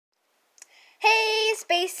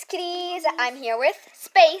Space Kitties. I'm here with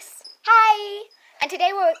Space. Hi! And today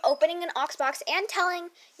we're opening an Ox box and telling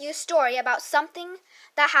you a story about something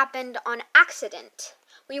that happened on accident.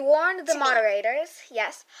 We warned the moderators,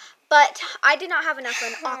 yes, but I did not have enough for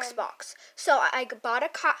an Ox box. So I bought a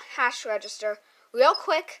cash register real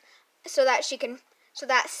quick so that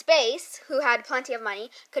Space, who had plenty of money,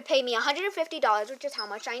 could pay me $150, which is how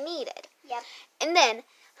much I needed. Yep. And then,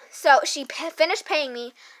 so she finished paying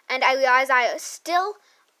me, and I realized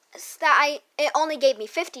it only gave me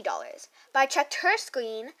 $50. But I checked her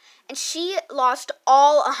screen, and she lost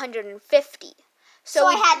all $150. So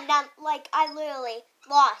I had none. Like, I literally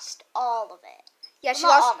lost all of it. Yeah,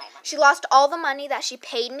 Not all my money. She lost all the money that she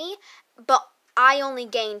paid me, but I only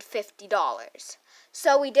gained $50.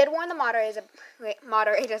 So we did warn the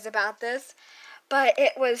moderators about this, but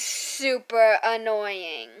it was super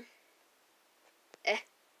annoying.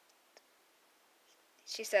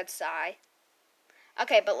 She said sigh.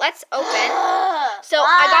 Okay, but let's open. So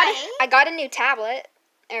I got a new tablet,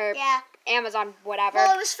 or Amazon, whatever.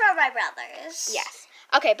 Well, it was for my brothers. Yes.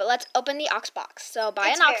 Okay, but let's open the Ox box. So buy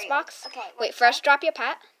an Ox box. Okay. Wait, first drop your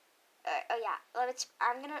pet. Oh yeah.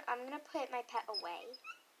 I'm gonna put my pet away.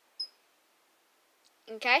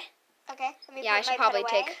 Okay. Okay. Let me Yeah, I should probably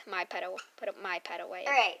put my pet away.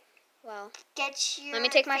 All right. Well, get your let me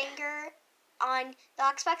take my finger on the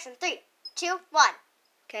Ox box in 3, 2, 1.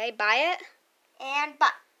 Okay, buy it. And buy.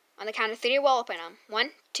 On the count of 3, we'll open them.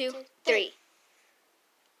 1, 2, 3.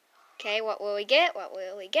 Okay, what will we get? What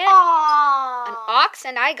will we get? Aww. An ox,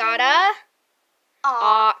 and I got a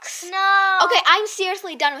ox. No. Okay, I'm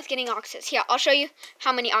seriously done with getting oxes. Here, I'll show you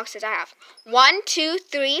how many oxes I have. 1, 2,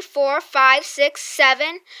 3, 4, 5, 6,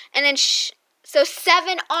 7, and then so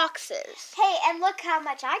 7 oxes. Hey, and look how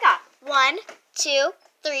much I got. 1, 2,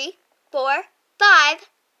 3, 4, 5,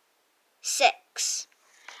 6.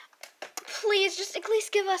 Please, just at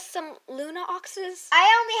least give us some Luna oxes. I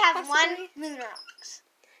only have Possibly. 1 Luna ox.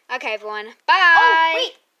 Okay, everyone. Bye. Oh,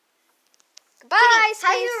 wait. Goodbye, Kitty,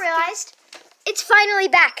 have you realized? It's finally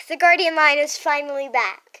back. The Guardian Lion is finally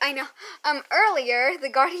back. I know. Earlier, the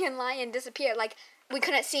Guardian Lion disappeared. Like, we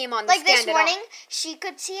couldn't see him on the stand this at all. morning, she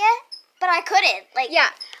could see it, but I couldn't. Yeah,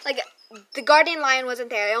 the Guardian Lion wasn't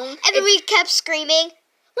there. And then we kept screaming,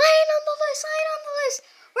 "Lion on the loose! Lion on the loose!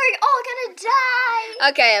 We're all gonna die!"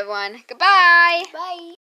 Okay, everyone. Goodbye. Bye.